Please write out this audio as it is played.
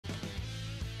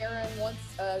Aaron,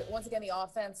 once again, the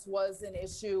offense was an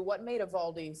issue. What made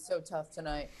Evaldi so tough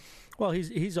tonight? Well,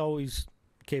 he's always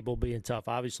capable of being tough.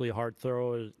 Obviously, a hard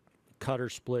thrower, cutter,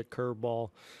 split,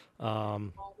 curveball.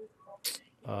 Um,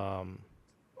 um,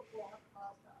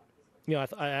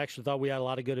 I actually thought we had a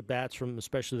lot of good at bats from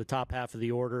especially the top half of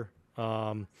the order.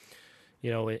 And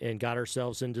got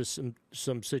ourselves into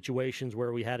some situations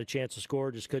where we had a chance to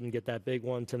score, just couldn't get that big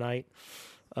one tonight.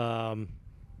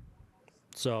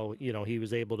 So he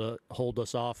was able to hold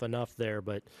us off enough there,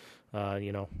 but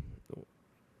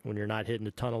when you're not hitting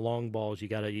a ton of long balls, you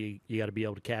gotta be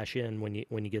able to cash in when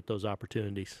you get those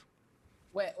opportunities.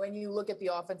 When you look at the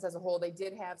offense as a whole, they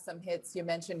did have some hits. You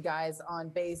mentioned guys on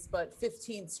base, but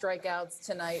 15 strikeouts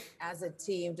tonight as a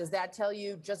team. Does that tell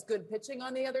you just good pitching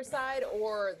on the other side,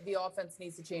 or the offense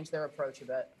needs to change their approach a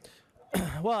bit?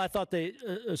 Well, I thought they,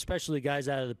 especially guys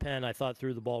out of the pen, I thought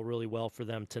threw the ball really well for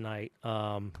them tonight.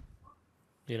 Again,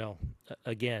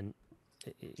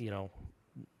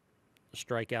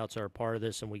 strikeouts are a part of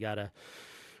this, and we got to,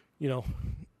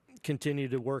 continue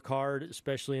to work hard,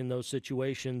 especially in those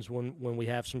situations when we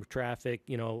have some traffic.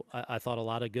 I thought a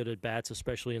lot of good at bats,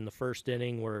 especially in the first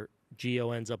inning where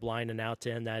Gio ends up lining out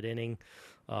to end that inning.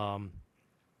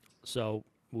 So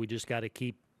we just got to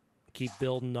keep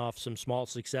building off some small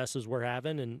successes we're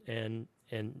having and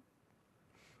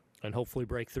hopefully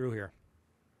break through here.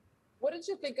 What did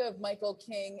you think of Michael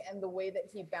King and the way that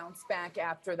he bounced back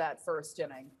after that first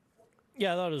inning?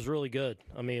 Yeah, I thought it was really good.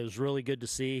 I mean, it was really good to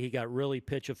see. He got really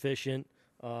pitch efficient,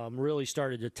 really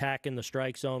started attacking the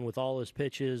strike zone with all his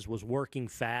pitches, was working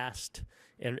fast,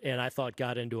 and I thought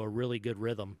got into a really good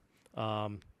rhythm.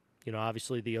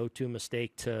 Obviously the 0-2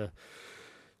 mistake to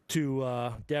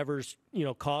Devers,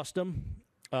 cost him,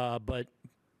 but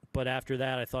after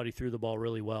that, I thought he threw the ball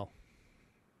really well.